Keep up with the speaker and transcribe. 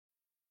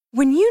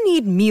When you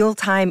need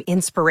mealtime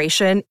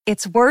inspiration,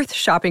 it's worth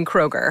shopping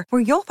Kroger,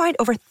 where you'll find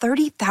over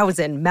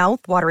 30,000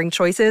 mouth-watering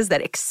choices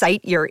that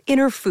excite your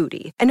inner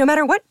foodie. And no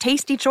matter what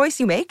tasty choice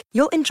you make,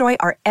 you'll enjoy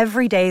our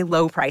everyday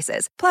low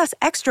prices, plus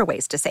extra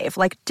ways to save,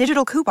 like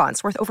digital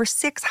coupons worth over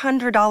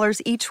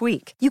 $600 each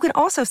week. You can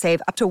also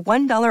save up to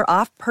 $1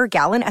 off per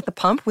gallon at the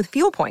pump with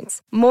fuel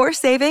points. More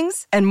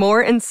savings and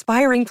more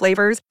inspiring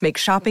flavors make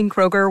shopping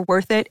Kroger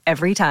worth it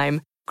every time.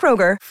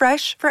 Kroger,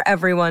 fresh for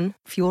everyone.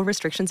 Fuel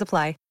restrictions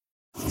apply.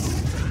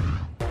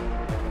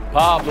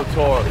 Pablo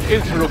Torre,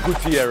 Israel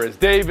Gutierrez,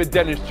 David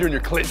Dennis Jr.,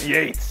 Clinton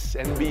Yates,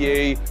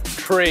 NBA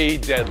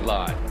trade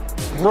deadline.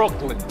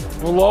 Brooklyn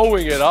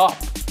blowing it up.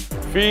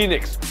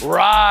 Phoenix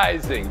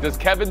rising. Does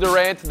Kevin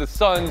Durant and the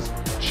Suns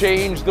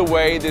change the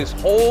way this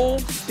whole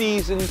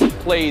season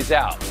plays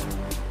out?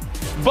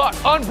 But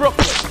on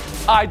Brooklyn,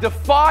 I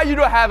defy you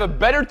to have a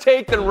better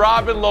take than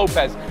Robin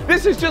Lopez.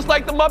 This is just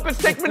like the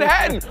Muppets Take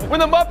Manhattan, when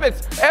the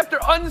Muppets,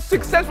 after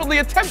unsuccessfully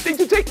attempting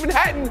to take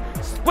Manhattan,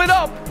 split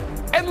up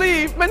and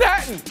leave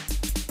Manhattan.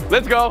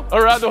 Let's go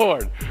around the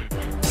horn.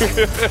 That's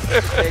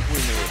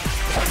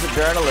the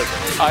journalism.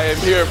 I am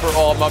here for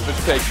all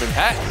Muppets Take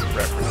Manhattan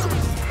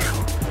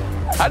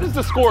references. How does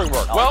the scoring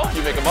work? Well,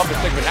 you make a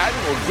Muppets Take Manhattan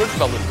or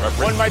Goodfellas reference.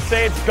 One might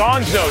say it's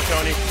gonzo,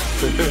 Tony.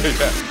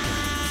 Yeah.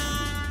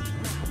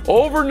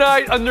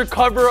 Overnight, under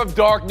cover of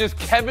darkness,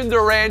 Kevin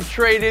Durant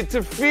traded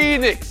to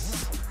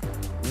Phoenix.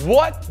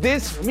 What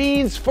this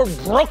means for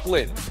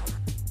Brooklyn.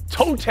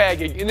 Toe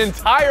tagging an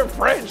entire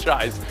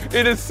franchise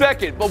in a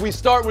second. But we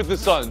start with the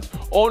Suns.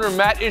 Owner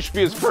Matt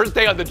Ishbia's first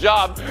day on the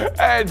job.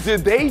 And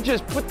did they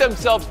just put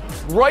themselves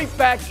right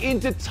back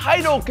into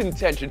title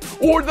contention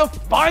or the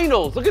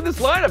finals? Look at this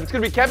lineup. It's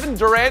going to be Kevin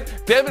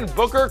Durant, Devin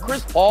Booker,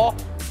 Chris Paul,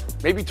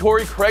 maybe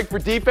Torrey Craig for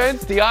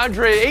defense,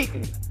 DeAndre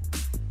Ayton.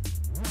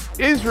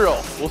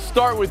 Israel, we'll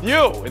start with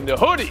you in the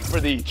hoodie for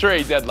the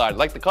trade deadline.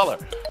 Like the color.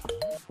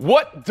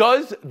 What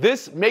does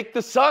this make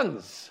the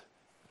Suns?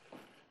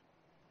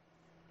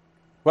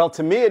 Well,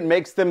 to me, it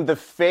makes them the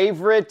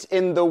favorite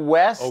in the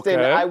West. Okay.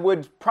 And I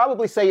would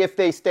probably say if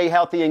they stay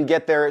healthy and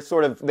get their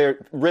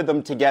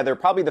rhythm together,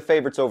 probably the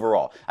favorites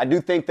overall. I do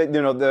think that,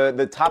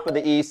 the top of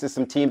the East is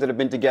some teams that have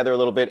been together a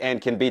little bit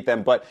and can beat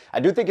them. But I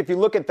do think if you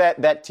look at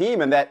that team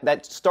and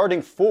that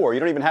starting four, you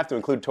don't even have to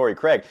include Torrey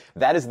Craig,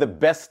 that is the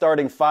best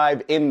starting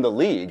five in the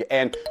league.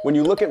 And when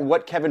you look at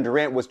what Kevin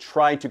Durant was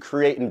trying to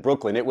create in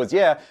Brooklyn, it was,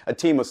 a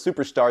team of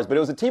superstars, but it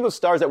was a team of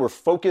stars that were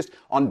focused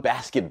on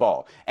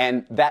basketball.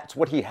 And that's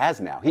what he has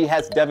now. He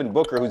has Devin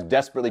Booker, who's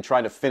desperately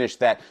trying to finish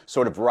that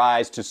sort of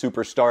rise to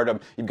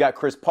superstardom. You've got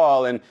Chris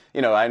Paul, and,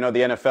 I know the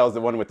NFL is the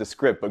one with the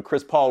script, but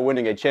Chris Paul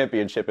winning a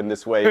championship in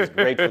this way is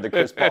great for the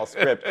Chris Paul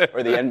script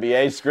or the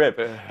NBA script.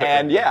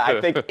 And, I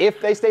think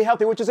if they stay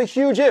healthy, which is a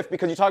huge if,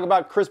 because you talk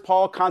about Chris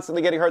Paul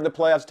constantly getting hurt in the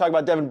playoffs, you talk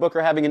about Devin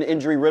Booker having an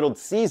injury-riddled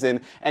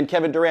season, and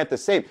Kevin Durant the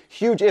same.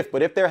 Huge if,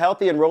 but if they're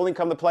healthy and rolling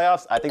come the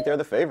playoffs, I think they're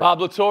the favorite.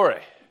 Pablo Torre.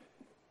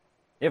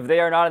 If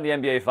they are not in the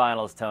NBA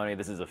Finals, Tony,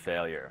 this is a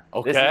failure.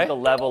 Okay. This is the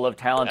level of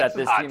talent that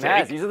this team take.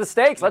 has. These are the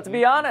stakes. Let's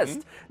be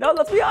honest. No,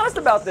 let's be honest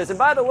about this. And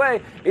by the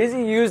way,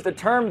 Izzy used the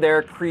term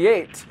there,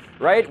 create,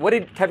 right? What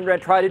did Kevin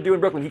Durant try to do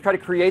in Brooklyn? He tried to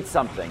create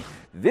something.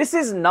 This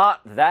is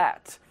not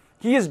that.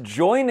 He is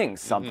joining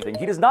something.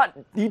 He does not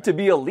need to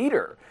be a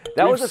leader.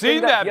 We've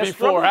seen that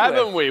before,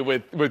 haven't we,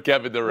 with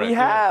Kevin Durant? We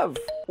have.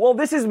 Well,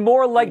 this is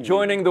more like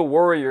joining the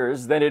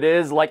Warriors than it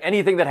is like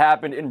anything that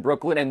happened in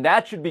Brooklyn, and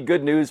that should be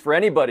good news for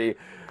anybody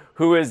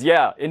who is,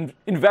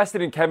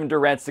 invested in Kevin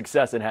Durant's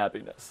success and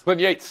happiness.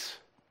 Clinton Yates.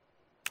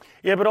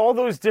 Yeah, but all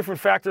those different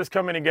factors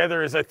coming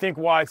together is, I think,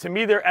 why, to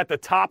me, they're at the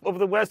top of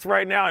the West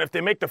right now. And if they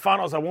make the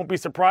finals, I won't be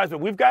surprised. But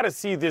we've got to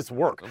see this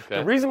work. Okay.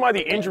 The reason why the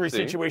injury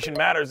situation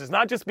matters is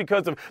not just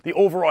because of the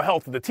overall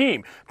health of the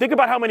team. Think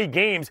about how many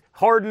games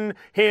Harden,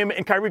 him,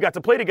 and Kyrie got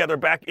to play together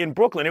back in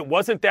Brooklyn. It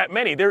wasn't that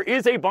many. There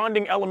is a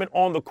bonding element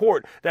on the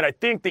court that I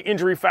think the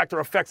injury factor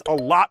affects a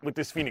lot with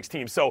this Phoenix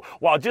team. So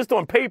while just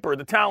on paper,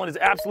 the talent is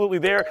absolutely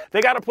there, they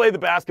got to play the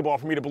basketball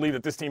for me to believe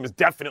that this team is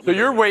definitely. So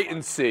you're wait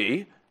and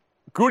see.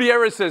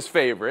 Gutierrez says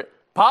favorite.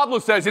 Pablo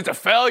says it's a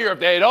failure if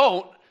they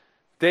don't.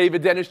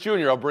 David Dennis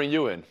Jr., I'll bring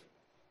you in.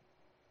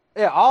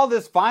 Yeah, all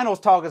this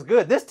finals talk is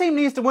good. This team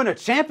needs to win a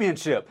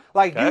championship.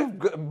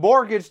 You've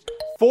mortgaged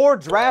 4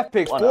 draft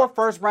picks, 4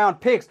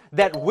 first-round picks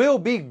that will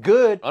be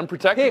good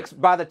picks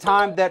by the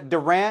time that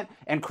Durant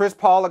and Chris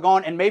Paul are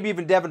gone and maybe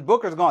even Devin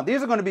Booker's gone.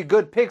 These are going to be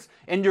good picks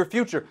in your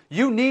future.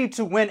 You need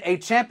to win a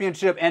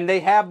championship, and they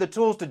have the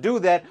tools to do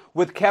that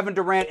with Kevin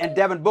Durant and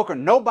Devin Booker.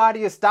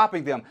 Nobody is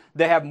stopping them.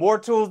 They have more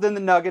tools than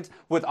the Nuggets,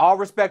 with all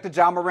respect to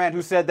John Morant,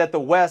 who said that the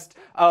West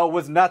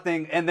was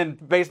nothing, and then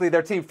basically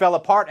their team fell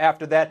apart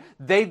after that.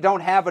 They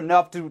don't have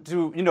enough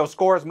to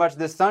score as much as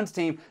this Suns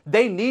team.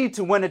 They need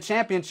to win a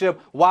championship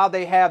while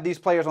they have these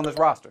players on this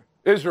roster.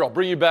 Israel,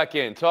 bring you back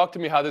in. Talk to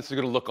me how this is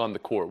going to look on the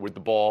court with the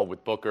ball,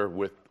 with Booker,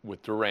 with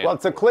Durant. Well,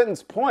 to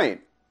Clinton's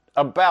point,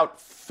 about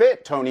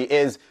fit, Tony,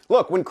 is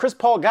look, when Chris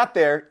Paul got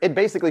there, it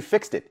basically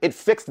fixed it. It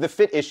fixed the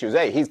fit issues.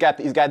 Hey, he's got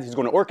these guys he's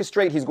going to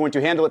orchestrate, he's going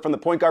to handle it from the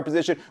point guard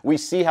position. We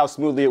see how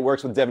smoothly it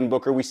works with Devin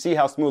Booker. We see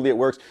how smoothly it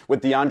works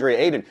with DeAndre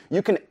Ayton.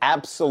 You can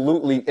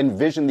absolutely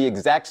envision the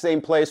exact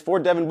same plays for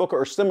Devin Booker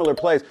or similar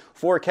plays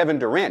for Kevin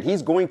Durant.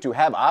 He's going to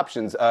have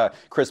options,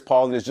 Chris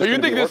Paul, and is just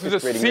going to be orchestrating. So you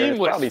think this is a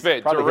seamless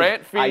fit?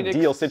 Durant, Phoenix,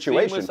 ideal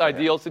situation. Seamless,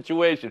 ideal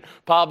situation.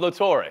 Pablo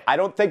Torre. I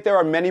don't think there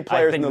are many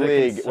players in the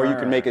league where you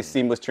can make a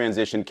seamless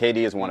transition. KD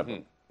is one of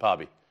them.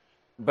 Bobby.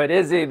 But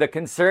Izzy, the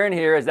concern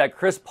here is that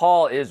Chris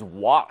Paul is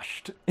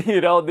washed. You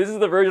know, this is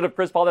the version of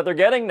Chris Paul that they're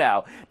getting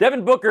now.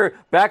 Devin Booker,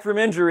 back from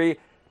injury,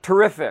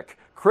 terrific.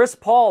 Chris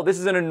Paul, this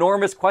is an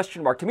enormous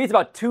question mark. To me, it's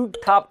about 2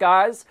 top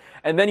guys,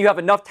 and then you have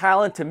enough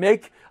talent to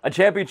make a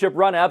championship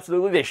run.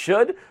 Absolutely, they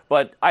should.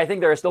 But I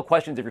think there are still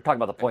questions if you're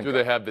talking about the point guard.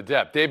 Do they have the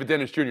depth? David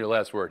Dennis Jr.,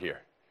 last word here.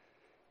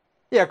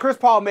 Yeah, Chris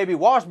Paul may be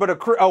washed, but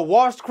a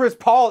washed Chris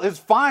Paul is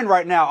fine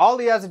right now. All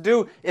he has to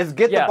do is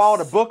get the ball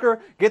to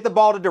Booker, get the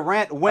ball to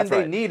Durant when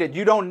they need it.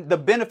 The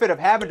benefit of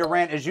having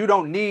Durant is you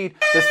don't need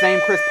the same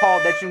Chris Paul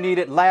that you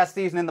needed last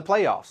season in the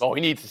playoffs. Oh,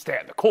 he needs to stay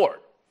on the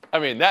court. I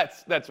mean,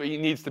 that's what he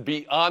needs to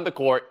be on the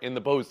court in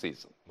the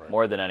postseason.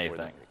 More than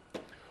anything.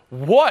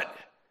 What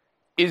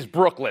is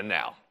Brooklyn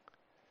now?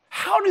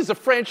 How does a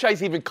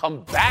franchise even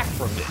come back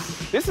from this?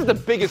 This is the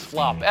biggest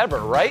flop ever,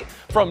 right?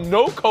 From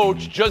no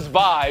coach, just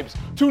vibes,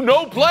 to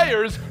no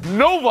players,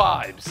 no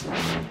vibes.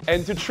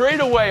 And to trade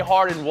away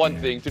Harden one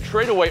thing, to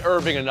trade away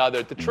Irving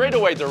another, to trade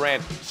away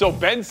Durant, so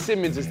Ben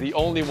Simmons is the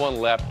only one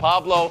left.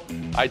 Pablo,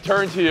 I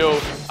turn to you,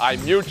 I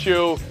mute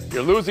you.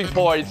 You're losing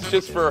points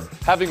just for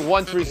having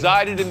once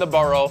resided in the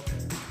borough.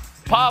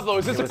 Pablo,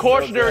 is this a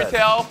cautionary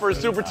tale for a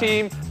super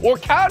team? Or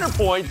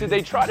counterpoint, did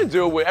they try to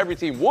do what every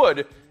team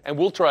would, and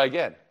we'll try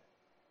again?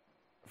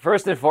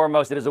 First and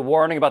foremost, it is a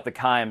warning about the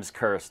Kimes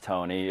curse,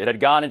 Tony. It had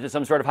gone into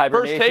some sort of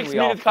hibernation. First takes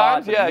Mina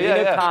Kimes?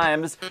 Mina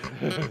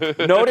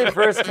Kimes, noted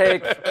first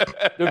take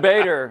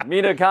debater,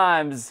 Mina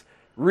Kimes,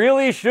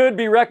 really should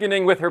be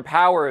reckoning with her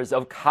powers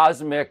of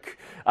cosmic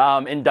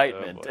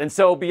indictment. And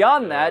so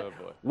beyond that,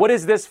 what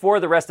is this for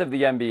the rest of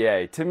the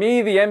NBA? To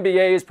me, the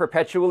NBA is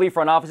perpetually,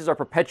 front offices are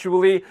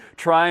perpetually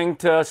trying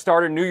to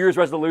start a New Year's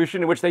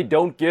resolution in which they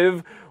don't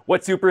give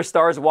what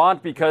superstars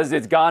want because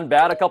it's gone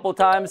bad a couple of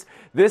times.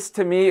 This,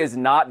 to me, is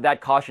not that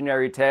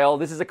cautionary tale.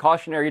 This is a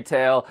cautionary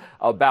tale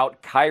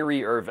about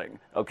Kyrie Irving,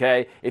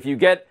 okay? If you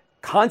get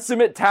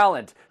consummate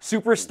talent,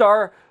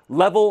 superstar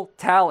level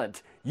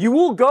talent, you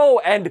will go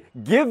and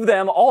give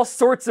them all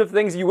sorts of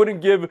things you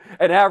wouldn't give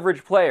an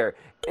average player.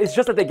 It's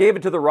just that they gave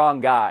it to the wrong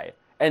guy.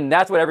 And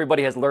that's what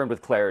everybody has learned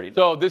with clarity.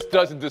 So this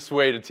doesn't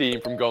dissuade a team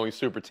from going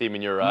super team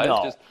in your eyes?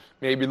 No. Just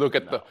maybe look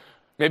at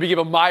maybe give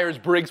a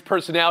Myers-Briggs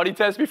personality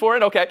test before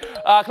it? Okay.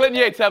 Clinton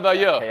Yates, how about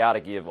you?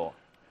 Chaotic evil.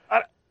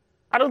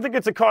 I don't think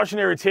it's a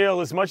cautionary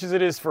tale as much as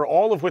it is for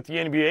all of what the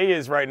NBA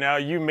is right now.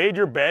 You made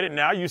your bed and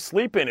now you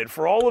sleep in it.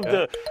 For all of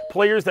the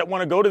players that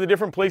want to go to the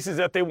different places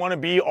that they want to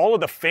be, all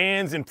of the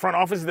fans and front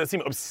offices that seem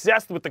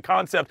obsessed with the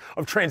concept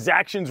of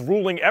transactions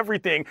ruling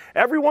everything,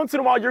 every once in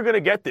a while you're going to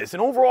get this.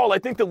 And overall, I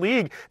think the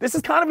league, this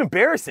is kind of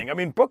embarrassing. I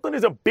mean, Brooklyn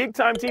is a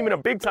big-time team in a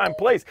big-time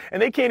place,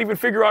 and they can't even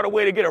figure out a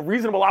way to get a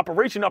reasonable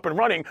operation up and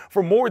running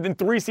for more than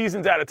 3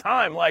 seasons at a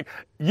time. Like,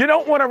 you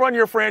don't want to run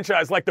your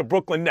franchise like the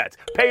Brooklyn Nets.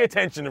 Pay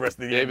attention to the rest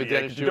of the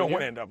NBA. You don't want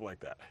to end up like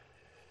that.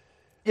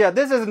 Yeah,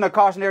 this isn't a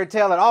cautionary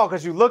tale at all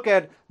because you look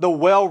at the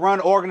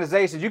well-run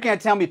organizations. You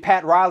can't tell me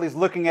Pat Riley's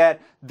looking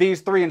at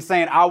these 3 and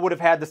saying, I would have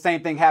had the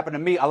same thing happen to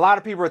me. A lot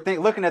of people are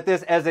looking at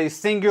this as a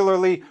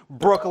singularly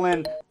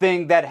Brooklyn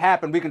thing that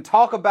happened. We can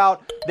talk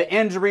about the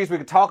injuries. We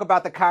can talk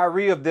about the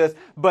Kyrie of this.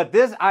 But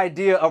this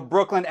idea of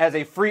Brooklyn as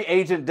a free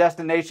agent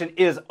destination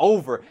is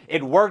over.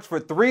 It worked for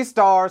 3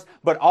 stars,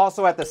 but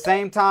also at the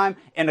same time,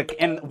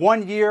 in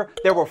 1 year,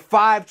 there were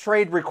 5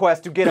 trade requests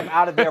to get him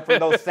out of there from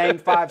those same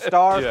 5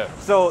 stars. Yeah.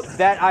 So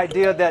that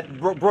idea that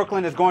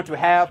Brooklyn is going to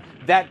have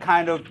that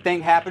kind of thing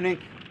happening,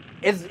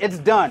 it's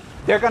done.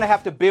 They're going to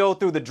have to build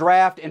through the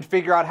draft and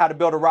figure out how to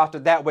build a roster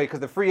that way because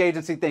the free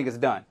agency thing is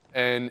done.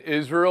 And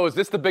Israel, is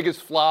this the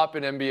biggest flop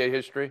in NBA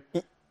history?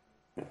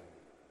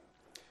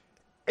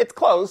 It's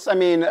close. I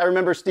mean, I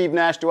remember Steve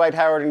Nash, Dwight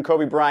Howard, and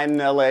Kobe Bryant in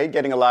L.A.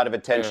 getting a lot of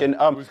attention.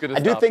 I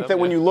do think that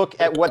when you look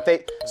at what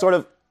they sort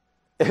of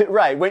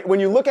right. When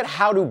you look at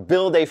how to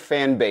build a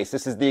fan base,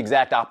 this is the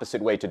exact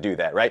opposite way to do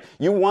that, right?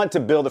 You want to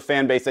build a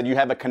fan base that you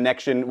have a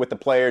connection with the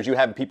players. You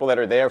have people that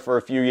are there for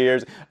a few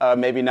years,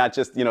 maybe not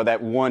just,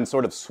 that one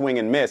sort of swing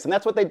and miss. And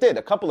that's what they did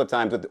a couple of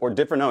times or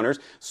different owners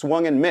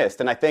swung and missed.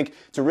 And I think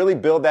to really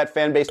build that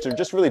fan base, to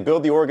just really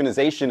build the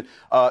organization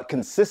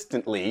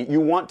consistently,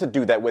 you want to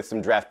do that with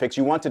some draft picks.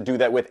 You want to do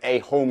that with a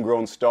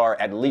homegrown star,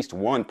 at least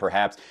one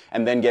perhaps,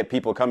 and then get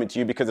people coming to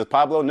you because as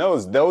Pablo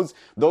knows, those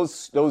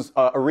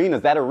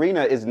arenas, that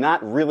arena is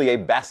not really a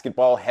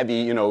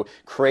basketball-heavy,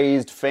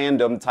 crazed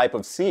fandom type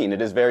of scene.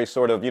 It is very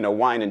sort of,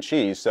 wine and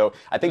cheese. So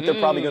I think they're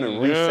probably going to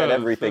reset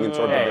everything in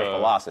sort of their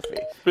philosophy.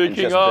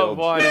 Speaking of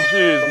wine and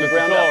cheese,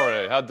 Mr.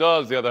 Torre, how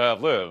does the other half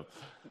live?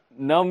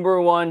 Number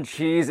one,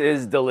 cheese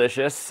is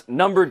delicious.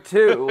 Number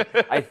two,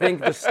 I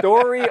think the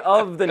story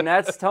of the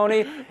Nets,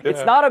 Tony,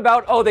 it's not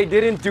about, they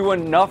didn't do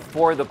enough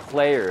for the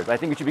players. I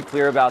think we should be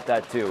clear about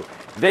that, too.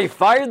 They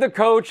fired the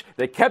coach.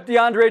 They kept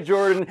DeAndre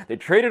Jordan. They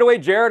traded away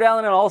Jared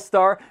Allen, an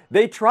all-star.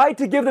 They tried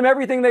to give them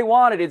everything they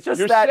wanted. It's just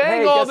You're that,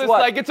 saying hey, all guess this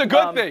what? like it's a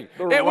good thing.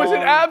 It was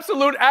an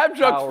absolute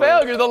abject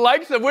failure, the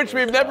likes of which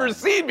we've never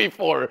seen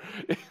before.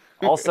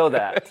 Also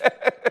that.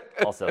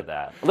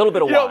 A little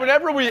bit of wine.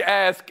 Whenever we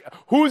ask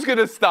who's going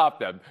to stop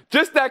them,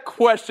 just that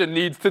question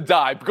needs to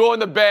die. Go in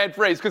the bad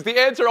phrase, because the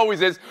answer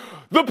always is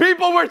the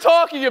people we're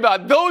talking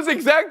about. Those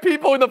exact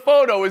people in the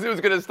photo is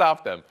who's going to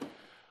stop them.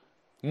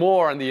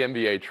 More on the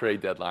NBA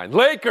trade deadline.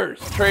 Lakers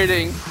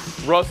trading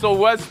Russell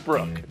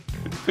Westbrook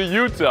to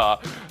Utah.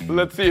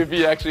 Let's see if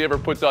he actually ever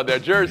puts on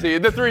that jersey.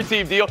 The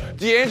 3-team deal.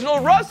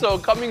 D'Angelo Russell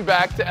coming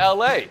back to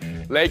LA.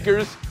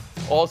 Lakers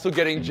also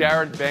getting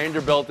Jared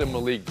Vanderbilt and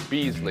Malik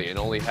Beasley, and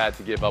only had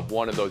to give up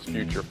one of those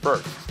future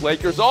firsts.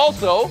 Lakers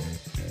also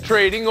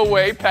trading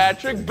away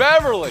Patrick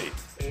Beverley.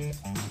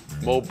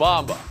 Mo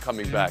Bamba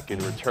coming back in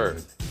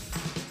return.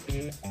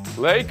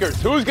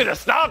 Lakers, who's going to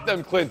stop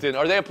them, Clinton?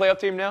 Are they a playoff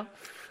team now?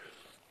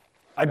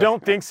 I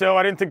don't think so.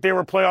 I didn't think they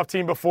were a playoff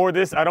team before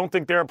this. I don't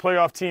think they're a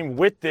playoff team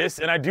with this.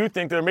 And I do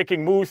think they're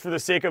making moves for the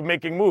sake of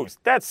making moves.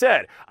 That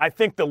said, I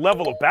think the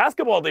level of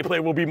basketball they play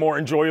will be more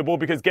enjoyable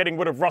because getting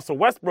rid of Russell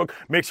Westbrook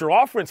makes your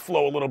offense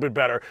flow a little bit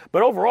better.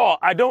 But overall,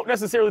 I don't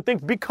necessarily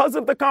think because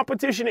of the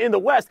competition in the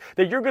West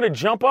that you're going to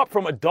jump up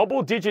from a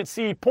double-digit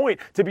seed point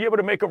to be able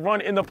to make a run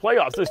in the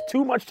playoffs. There's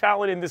too much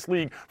talent in this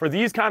league for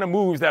these kind of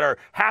moves that are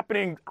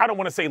happening, I don't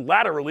want to say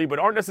laterally, but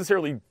aren't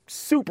necessarily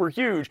super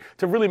huge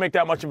to really make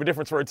that much of a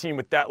difference for a team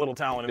with that little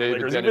talent in the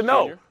Lakers, even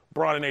though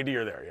Bron and AD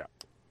are there,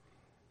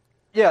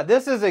 Yeah,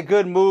 this is a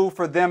good move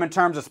for them in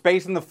terms of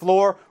spacing the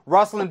floor.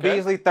 Russell and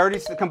Beasley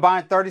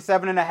combined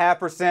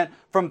 37.5%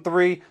 from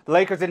three. The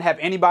Lakers didn't have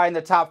anybody in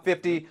the top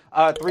 50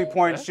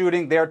 three-point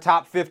shooting. They're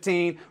top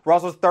 15.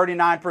 Russell's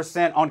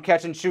 39% on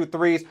catch-and-shoot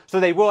threes, so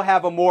they will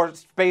have a more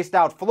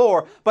spaced-out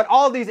floor. But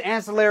all these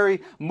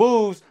ancillary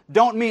moves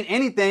don't mean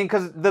anything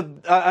because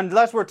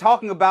unless we're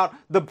talking about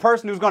the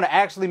person who's going to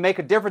actually make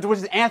a difference, which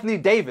is Anthony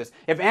Davis.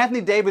 If Anthony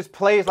Davis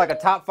plays like a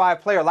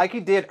top-5 player like he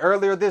did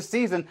earlier this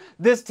season,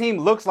 this team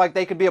looks like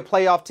they could be a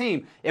playoff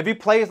team. If he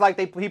plays like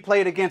he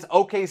played against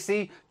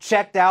OKC,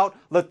 checked out,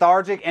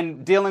 lethargic,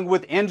 and dealing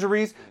with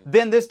injuries,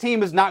 then this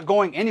team is not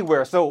going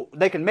anywhere. So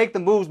they can make the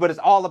moves, but it's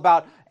all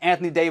about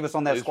Anthony Davis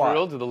on that squad.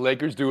 Israel, do the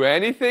Lakers do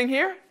anything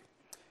here?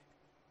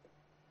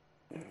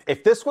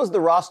 If this was the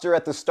roster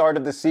at the start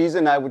of the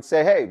season, I would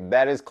say, hey,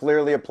 that is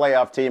clearly a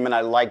playoff team, and I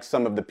like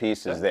some of the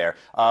pieces there.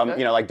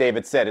 Like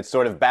David said, it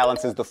sort of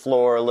balances the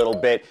floor a little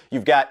bit.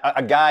 You've got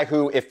a guy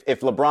who, if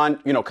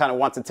LeBron, kind of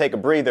wants to take a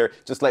breather,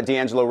 just let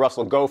D'Angelo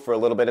Russell go for a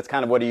little bit. It's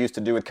kind of what he used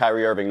to do with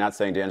Kyrie Irving. Not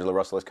saying D'Angelo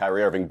Russell is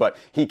Kyrie Irving, but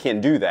he can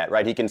do that,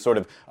 right? He can sort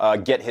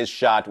of get his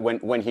shot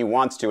when he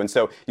wants to. And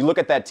so you look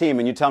at that team,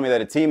 and you tell me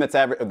that a team that's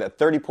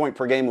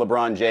 30-point-per-game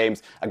LeBron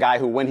James, a guy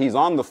who, when he's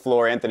on the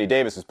floor, Anthony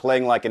Davis, is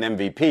playing like an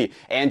MVP,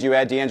 and you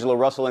add D'Angelo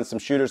Russell and some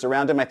shooters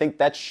around him, I think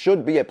that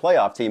should be a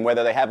playoff team.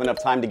 Whether they have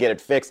enough time to get it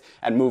fixed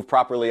and move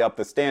properly up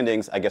the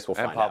standings, I guess we'll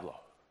find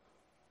out.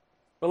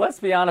 But let's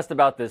be honest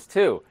about this,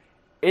 too.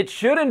 It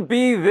shouldn't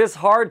be this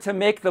hard to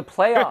make the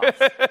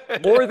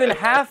playoffs. More than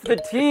half the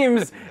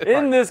teams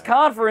in this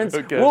conference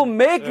will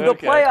make the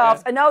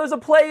playoffs, and now there's a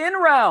play-in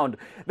round.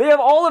 They have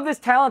all of this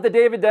talent that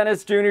David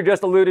Dennis Jr.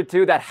 just alluded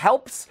to that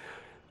helps.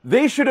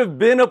 They should have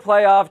been a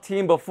playoff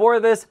team before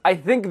this. I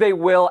think they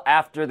will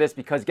after this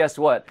because guess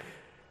what?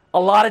 A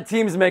lot of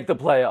teams make the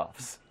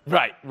playoffs.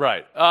 Right.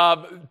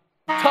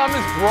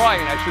 Thomas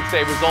Bryant, I should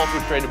say, was also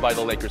traded by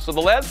the Lakers. So the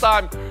last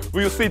time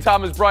we will see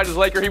Thomas Bryant as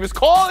Laker, he was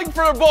calling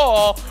for a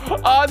ball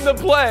on the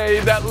play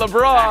that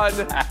LeBron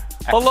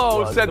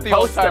set the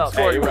all-time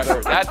scoring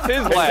record. That's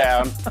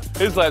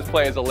his last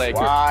play as a Laker.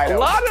 A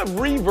lot of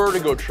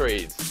re-vertigo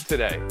trades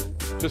today.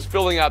 Just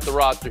filling out the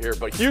roster here.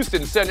 But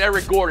Houston sent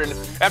Eric Gordon,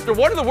 after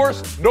one of the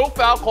worst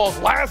no-foul calls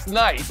last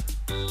night,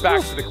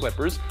 back to the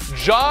Clippers.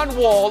 John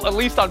Wall, at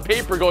least on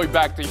paper, going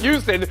back to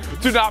Houston,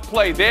 to not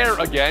play there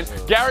again.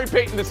 Gary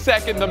Payton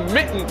II, the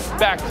mitten,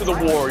 back to the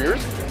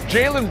Warriors.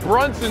 Jalen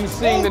Brunson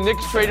seeing the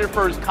Knicks traded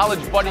for his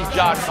college buddy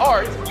Josh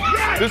Hart.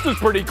 This was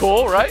pretty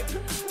cool, right?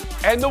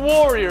 And the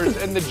Warriors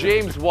and the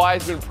James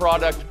Wiseman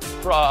project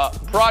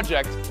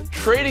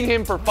trading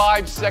him for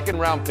 5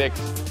 second-round picks.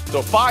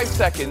 So 5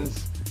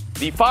 seconds,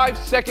 the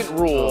 5-second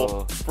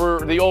rule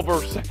for the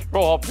over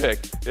second-round pick.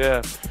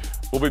 Yeah.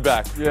 We'll be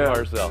back.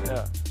 RSL.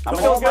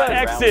 Don't get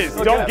X's.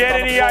 Don't get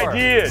any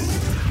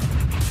ideas.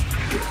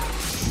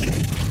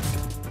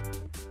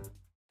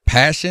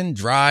 Passion,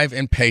 drive,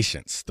 and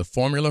patience. The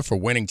formula for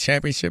winning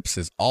championships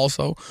is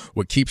also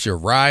what keeps your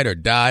ride or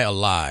die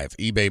alive.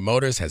 eBay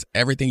Motors has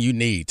everything you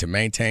need to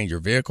maintain your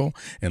vehicle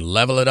and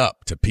level it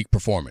up to peak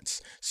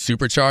performance.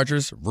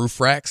 Superchargers, roof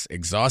racks,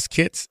 exhaust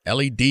kits,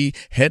 LED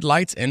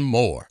headlights, and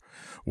more.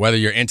 Whether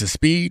you're into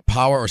speed,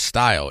 power, or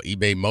style,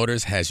 eBay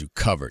Motors has you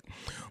covered.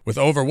 With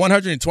over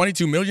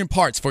 122 million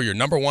parts for your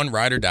number one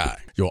ride or die,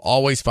 you'll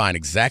always find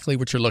exactly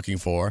what you're looking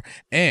for.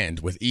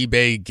 And with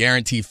eBay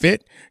Guarantee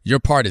Fit,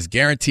 your part is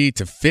guaranteed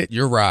to fit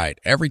your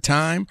ride every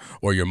time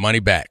or your money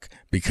back.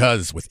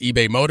 Because with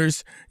eBay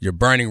Motors, you're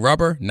burning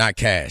rubber, not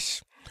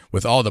cash.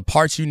 With all the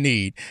parts you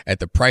need at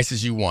the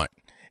prices you want,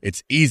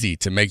 it's easy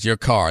to make your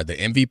car the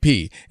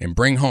MVP and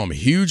bring home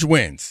huge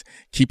wins.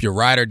 Keep your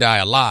ride or die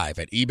alive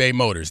at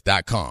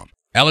ebaymotors.com.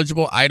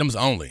 Eligible items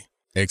only.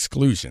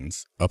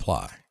 Exclusions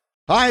apply.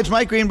 Hi, it's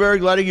Mike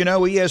Greenberg letting you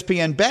know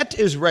ESPN Bet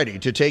is ready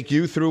to take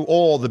you through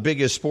all the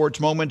biggest sports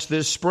moments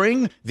this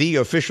spring. The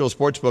official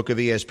sportsbook of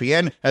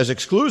ESPN has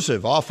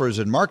exclusive offers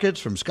and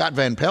markets from Scott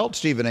Van Pelt,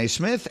 Stephen A.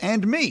 Smith,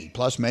 and me,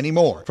 plus many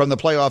more. From the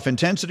playoff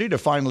intensity to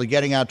finally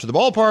getting out to the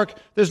ballpark,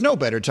 there's no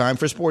better time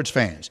for sports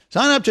fans.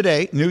 Sign up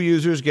today. New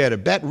users get a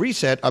bet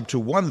reset up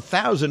to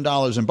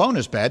 $1,000 in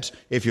bonus bets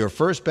if your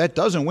first bet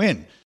doesn't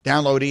win.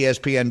 Download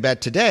ESPN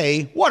Bet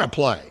today. What a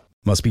play.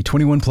 Must be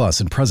 21 plus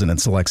and present in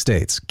select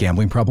states.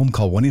 Gambling problem?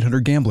 Call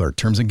 1-800-GAMBLER.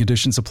 Terms and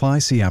conditions apply.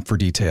 See app for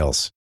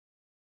details.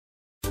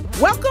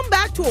 Welcome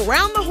back to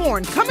Around the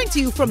Horn, coming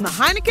to you from the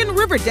Heineken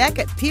River Deck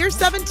at Pier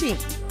 17.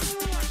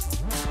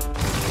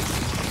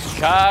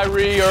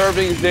 Kyrie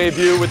Irving's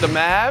debut with the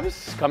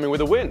Mavs, coming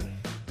with a win.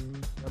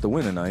 The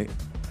win tonight.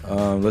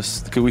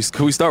 Could we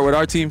start with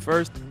our team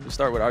first? We'll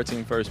start with our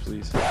team first,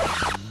 please.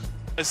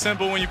 It's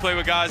simple when you play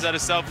with guys that are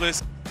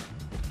selfless.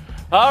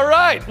 All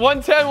right,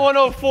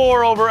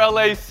 110-104 over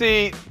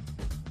LAC.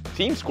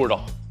 Team scored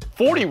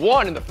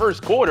 41 in the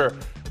first quarter.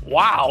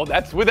 Wow,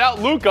 that's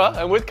without Luka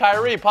and with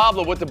Kyrie.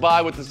 Pablo, what to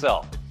buy, what to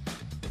sell?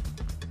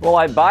 Well,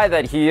 I buy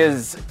that he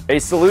is a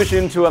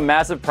solution to a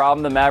massive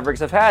problem the Mavericks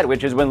have had,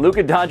 which is when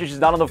Luka Doncic is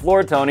not on the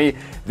floor, Tony,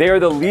 they are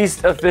the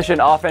least efficient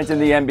offense in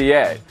the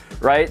NBA,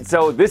 right?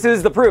 So this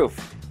is the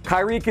proof.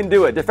 Kyrie can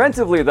do it.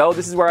 Defensively, though,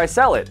 this is where I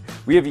sell it.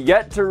 We have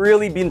yet to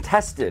really been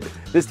tested.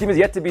 This team is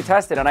yet to be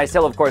tested, and I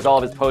sell, of course, all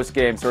of his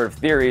post-game sort of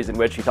theories in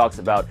which he talks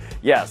about,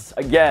 yes,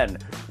 again,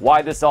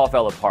 why this all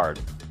fell apart,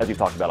 as we've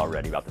talked about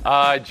already. About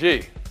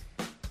the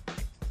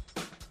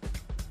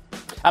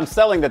I'm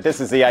selling that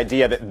this is the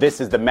idea that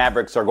the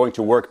Mavericks are going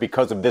to work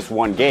because of this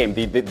one game.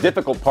 The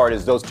difficult part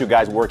is those two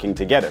guys working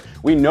together.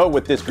 We know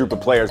what this group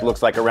of players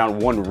looks like around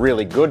one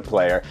really good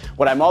player.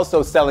 What I'm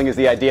also selling is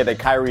the idea that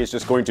Kyrie is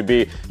just going to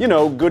be,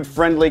 good,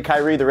 friendly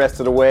Kyrie the rest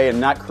of the way and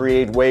not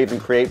create waves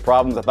and create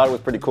problems. I thought it was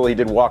pretty cool he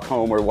did walk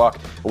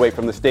away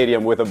from the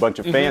stadium with a bunch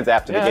of fans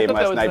after the game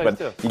last night. Nice,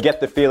 but you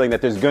get the feeling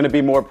that there's going to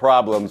be more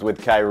problems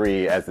with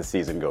Kyrie as the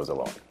season goes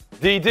along.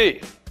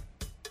 DD.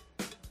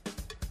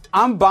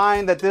 I'm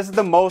buying that this is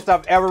the most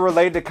I've ever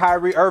related to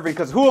Kyrie Irving,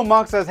 because who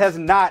amongst us has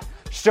not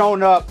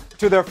shown up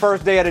to their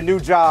first day at a new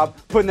job,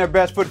 putting their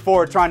best foot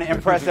forward, trying to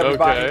impress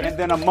everybody, and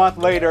then a month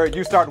later,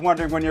 you start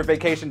wondering when your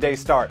vacation days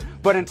start.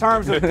 But in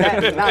terms of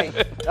that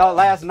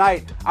last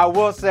night, I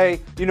will say,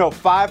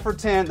 5 for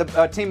 10.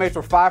 The teammates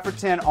were 5 for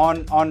 10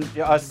 on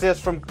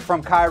assists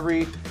from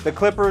Kyrie. The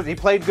Clippers, he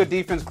played good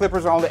defense.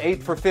 Clippers are only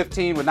 8 for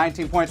 15 with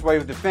 19 points while he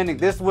was defending.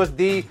 This was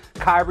the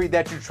Kyrie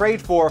that you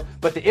trade for,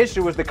 but the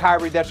issue is the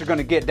Kyrie that you're going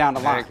to get down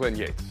the line.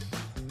 Clinton Yates.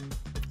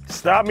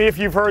 Stop me if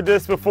you've heard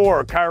this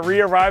before.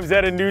 Kyrie arrives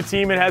at a new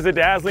team and has a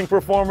dazzling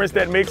performance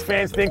that makes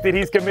fans think that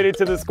he's committed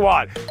to the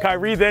squad.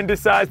 Kyrie then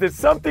decides that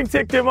something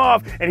ticked him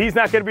off and he's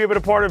not going to be able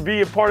to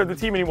be a part of the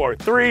team anymore.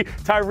 3,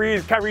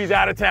 Kyrie's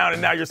out of town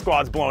and now your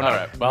squad's blown up.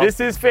 Right, well, this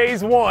is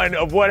phase 1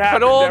 of what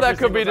happened. But all that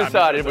could be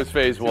decided was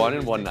phase 1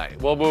 in one night.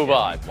 We'll move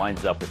on.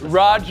 Winds up with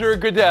Roger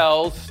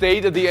Goodell's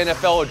State of the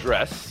NFL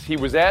address. He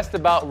was asked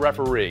about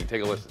refereeing.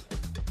 Take a listen.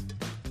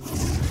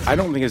 I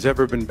don't think it's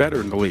ever been better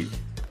in the league.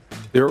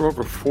 There are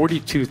over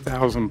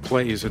 42,000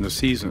 plays in a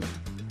season.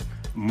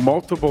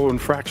 Multiple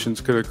infractions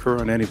could occur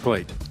on any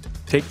play.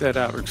 Take that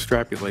out and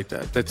extrapolate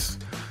that. That's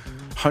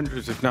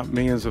hundreds, if not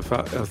millions, of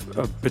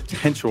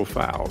potential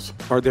fouls.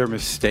 Are there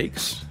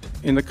mistakes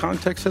in the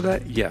context of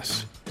that?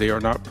 Yes. They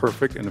are not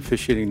perfect, and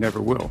officiating never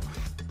will.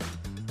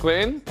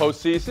 Clinton,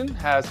 postseason,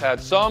 has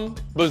had some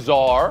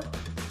bizarre,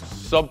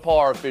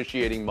 subpar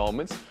officiating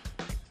moments.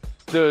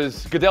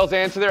 Does Goodell's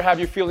answer there have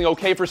you feeling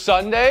okay for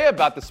Sunday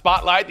about the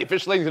spotlight, the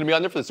officiating is going to be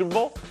under for the Super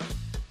Bowl?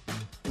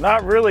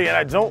 Not really, and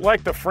I don't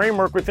like the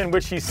framework within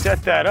which he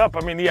set that up. I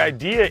mean, the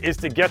idea is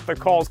to get the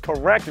calls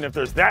correct, and if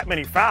there's that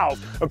many fouls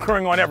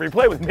occurring on every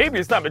play, maybe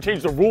it's time to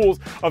change the rules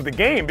of the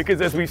game, because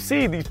as we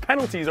see, these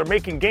penalties are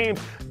making games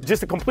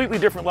just a completely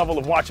different level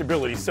of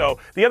watchability. So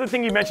the other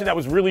thing you mentioned that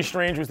was really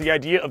strange was the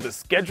idea of the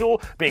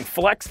schedule being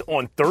flexed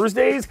on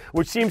Thursdays,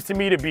 which seems to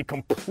me to be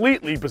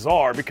completely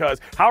bizarre, because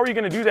how are you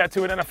going to do that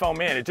to an NFL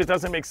man? It just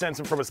doesn't make sense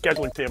from a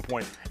scheduling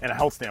standpoint and a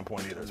health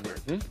standpoint either. It's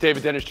weird.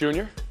 David Dennis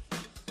Jr.?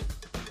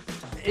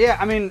 Yeah,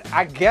 I mean,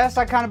 I guess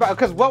I kind of,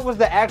 because what was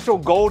the actual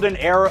golden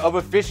era of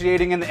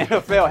officiating in the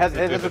NFL?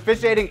 Has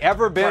officiating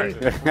ever been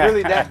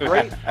really that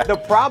great? The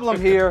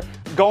problem here,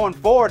 going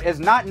forward is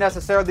not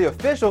necessarily the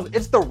officials,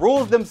 it's the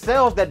rules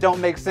themselves that don't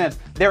make sense.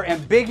 They're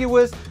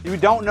ambiguous. You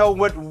don't know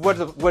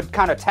what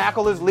kind of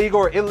tackle is legal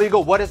or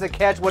illegal, what is a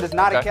catch, what is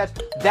not a catch.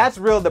 That's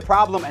really the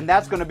problem, and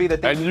that's going to be the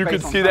thing. And you can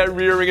see that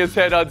rearing its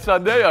head on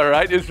Sunday. All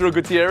right, Israel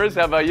Gutierrez,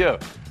 how about you?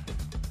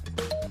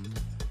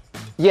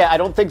 Yeah, I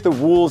don't think the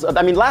rules.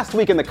 I mean, last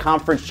week in the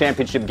conference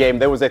championship game,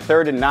 there was a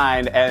 3rd and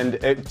 9, and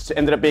it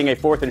ended up being a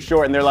 4th and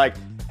short, and they're like,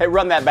 hey,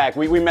 run that back.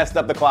 We messed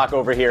up the clock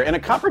over here in a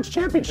conference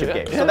championship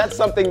game. So that's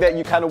something that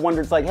you kind of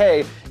wonder. It's like,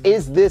 hey,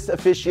 is this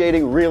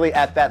officiating really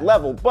at that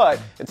level? But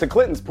to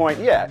Clinton's point,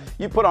 yeah,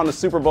 you put on a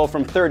Super Bowl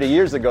from 30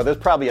 years ago, there's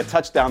probably a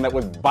touchdown that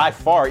was by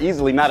far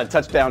easily not a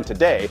touchdown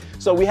today.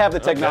 So we have the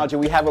technology,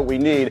 we have what we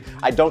need.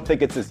 I don't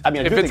think it's as, I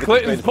mean, I if do it's think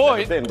Clinton's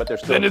point, but they're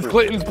still then it's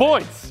Clinton's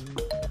points.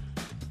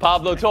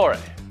 Pablo Torre.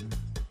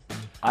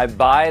 I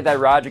buy that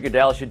Roger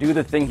Goodell should do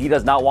the thing he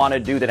does not want to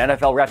do that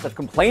NFL refs have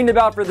complained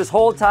about for this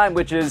whole time,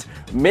 which is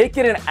make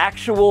it an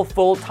actual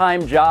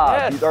full-time job.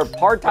 Yes. These are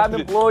part-time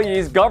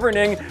employees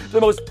governing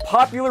the most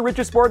popular,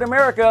 richest sport in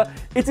America.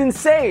 It's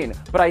insane.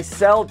 But I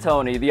sell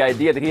Tony the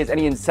idea that he has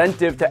any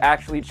incentive to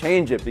actually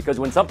change it, because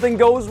when something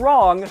goes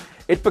wrong,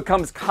 it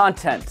becomes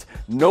content.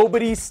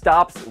 Nobody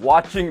stops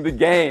watching the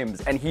games,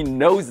 and he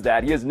knows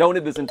that. He has known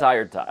it this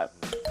entire time.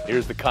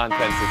 Here's the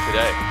content for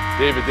today.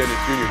 David Dennis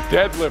Jr.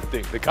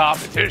 deadlifting the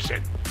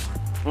competition.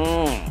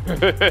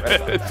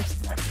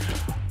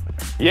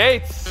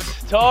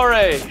 Yates,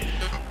 Torre,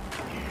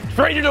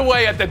 traded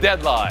away at the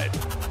deadline.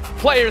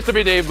 Players to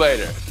be named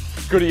later.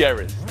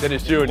 Gutierrez,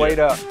 Dennis Jr. Wait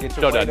up. Get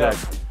your weight up,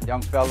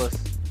 young fellas.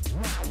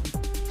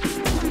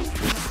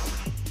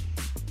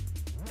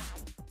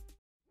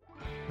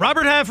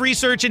 Robert Half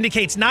research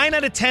indicates 9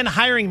 out of 10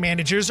 hiring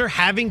managers are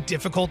having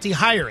difficulty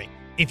hiring.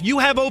 If you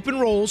have open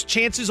roles,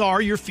 chances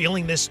are you're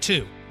feeling this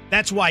too.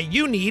 That's why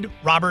you need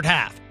Robert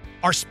Half.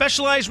 Our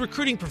specialized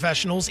recruiting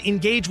professionals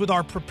engage with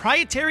our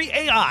proprietary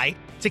AI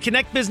to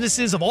connect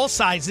businesses of all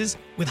sizes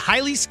with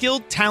highly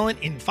skilled talent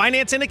in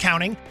finance and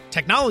accounting,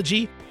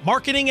 technology,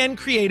 marketing and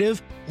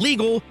creative,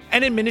 legal,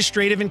 and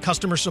administrative and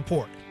customer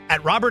support.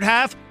 At Robert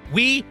Half,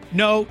 we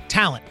know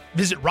talent.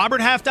 Visit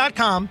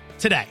roberthalf.com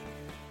today.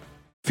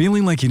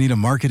 Feeling like you need a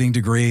marketing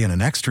degree and an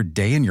extra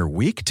day in your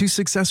week to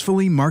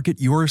successfully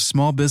market your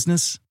small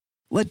business?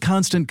 Let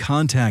Constant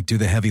Contact do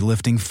the heavy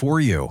lifting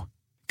for you.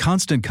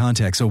 Constant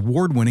Contact's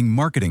award-winning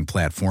marketing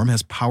platform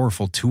has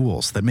powerful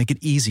tools that make it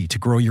easy to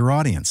grow your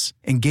audience,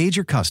 engage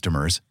your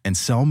customers, and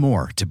sell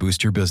more to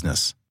boost your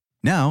business.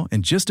 Now,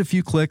 in just a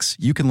few clicks,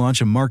 you can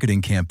launch a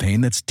marketing campaign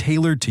that's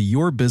tailored to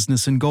your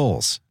business and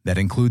goals. That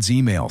includes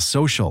email,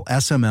 social,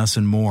 SMS,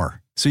 and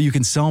more. So you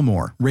can sell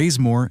more, raise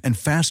more, and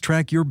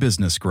fast-track your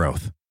business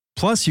growth.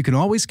 Plus, you can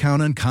always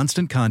count on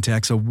Constant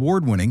Contact's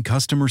award-winning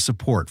customer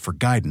support for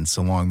guidance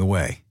along the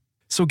way.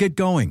 So get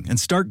going and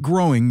start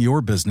growing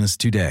your business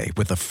today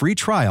with a free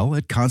trial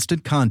at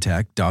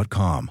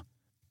ConstantContact.com.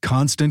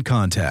 Constant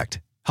Contact,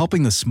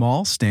 helping the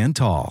small stand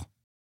tall.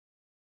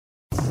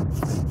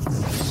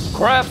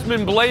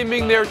 Craftsman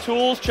blaming their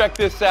tools. Check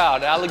this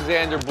out.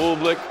 Alexander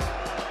Bublik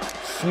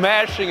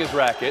smashing his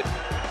racket.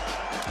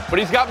 But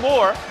he's got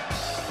more.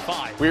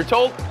 5. We were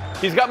told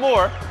he's got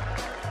more.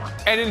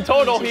 And in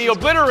total, he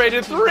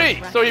obliterated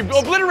 3. So he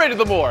obliterated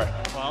the more.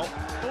 Well,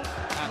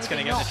 that's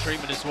going to get the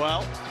treatment as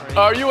well. 3.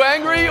 Are you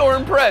angry or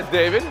impressed,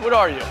 David? What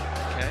are you?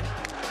 Okay.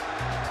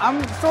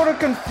 I'm sort of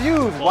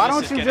confused. Why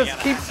don't you just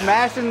keep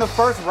smashing the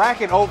first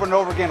racket over and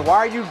over again? Why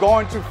are you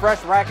going to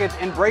fresh rackets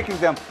and breaking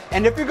them?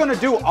 And if you're going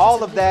to do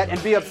all of that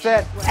and be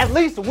upset, at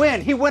least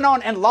win. He went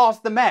on and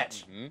lost the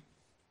match. Mm-hmm.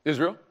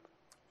 Israel?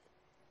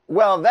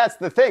 Well, that's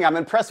the thing. I'm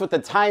impressed with the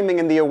timing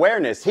and the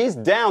awareness. He's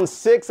down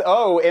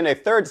 6-0 in a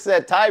third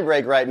set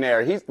tiebreak right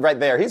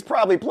there. He's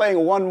probably playing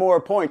one more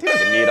point. He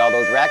doesn't need all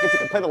those rackets. He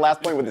can play the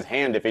last point with his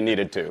hand if he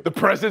needed to. The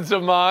presence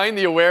of mind,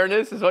 the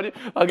awareness is what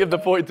I'll give the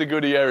point to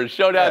Gutierrez.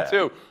 Showdown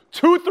 2.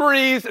 2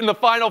 threes in the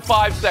final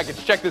 5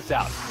 seconds. Check this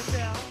out.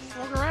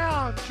 Swung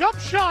around. Jump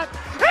shot.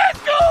 It's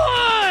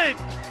good!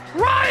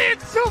 Ryan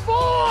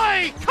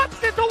Savoy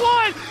cuts it to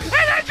 1. And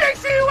then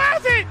JCU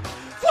has it.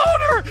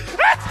 Floater! It's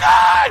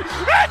good!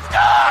 It's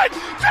good!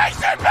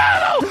 Jason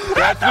Battle!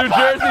 That's New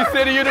Jersey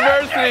City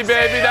University,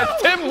 baby.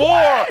 That's Tim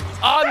Moore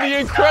on the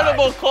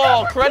incredible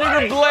call. Credit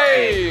or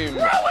blame?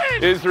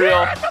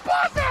 Israel.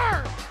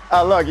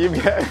 Look,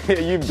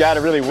 you've got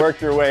to really work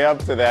your way up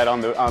to that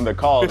on the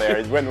call there.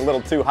 He's went a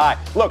little too high.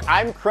 Look,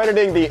 I'm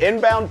crediting the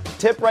inbound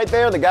tip right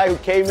there, the guy who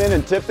came in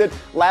and tipped it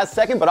last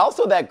second, but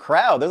also that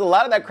crowd. There's a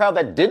lot of that crowd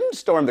that didn't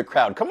storm the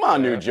crowd. Come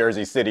on, New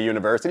Jersey City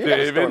University. You got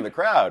to storm the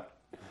crowd.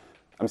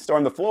 I'm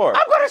storming the floor.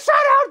 I'm going to shout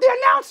out the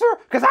announcer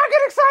because I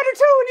get excited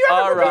too. And you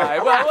all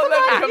right.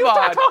 Well, you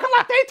start talking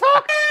like they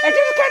talk and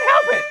you just can't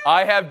help it.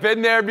 I have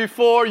been there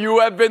before. You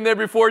have been there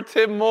before,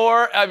 Tim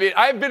Moore. I mean,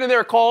 I've been in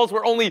their calls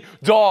where only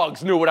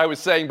dogs knew what I was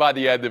saying by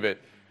the end of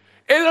it.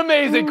 An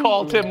amazing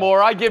call, Tim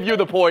Moore. I give you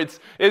the points.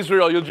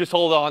 Israel, you'll just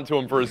hold on to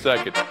him for a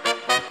second.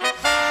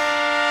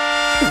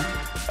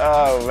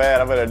 Oh, man,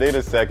 I'm going to need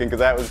a second because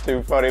that was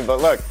too funny. But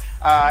look.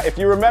 If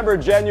you remember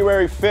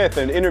January 5th,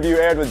 an interview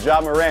aired with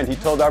Ja Morant. He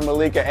told our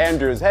Malika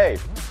Andrews, hey,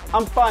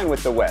 I'm fine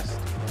with the West.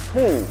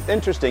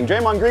 Interesting.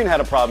 Draymond Green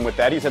had a problem with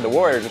that. He said the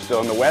Warriors are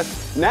still in the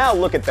West. Now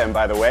look at them,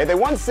 by the way. They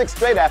won 6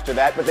 straight after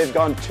that, but they've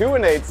gone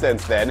 2-8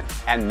 since then.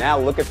 And now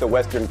look at the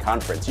Western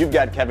Conference. You've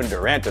got Kevin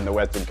Durant in the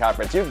Western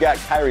Conference. You've got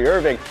Kyrie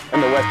Irving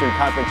in the Western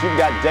Conference. You've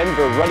got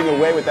Denver running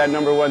away with that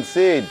 #1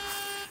 seed.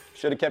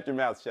 Should have kept your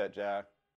mouth shut, Ja.